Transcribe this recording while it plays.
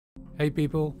Hey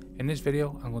people, in this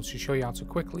video I'm going to show you how to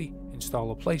quickly install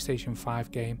a PlayStation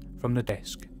 5 game from the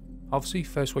disk. Obviously,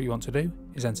 first what you want to do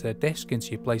is enter the disk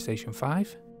into your PlayStation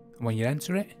 5, and when you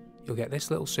enter it, you'll get this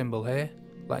little symbol here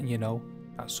letting you know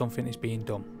that something is being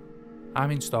done. I'm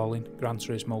installing Gran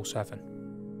Turismo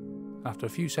 7. After a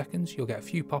few seconds you'll get a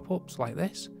few pop-ups like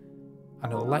this,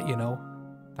 and it will let you know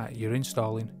that you're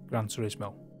installing Gran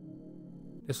Turismo.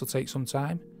 This will take some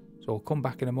time, so I'll come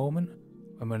back in a moment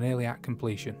when we're nearly at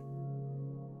completion.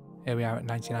 Here we are at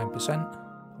 99%,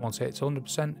 and once it hits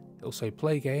 100%, it'll say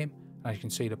play game, and as you can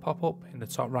see the pop-up in the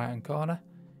top right hand corner,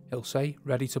 it'll say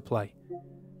ready to play.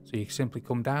 So you simply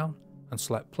come down and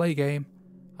select play game,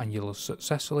 and you'll have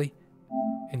successfully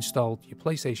installed your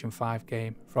PlayStation 5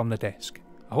 game from the disk.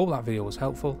 I hope that video was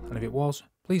helpful, and if it was,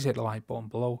 please hit the like button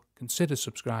below, consider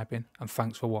subscribing, and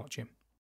thanks for watching.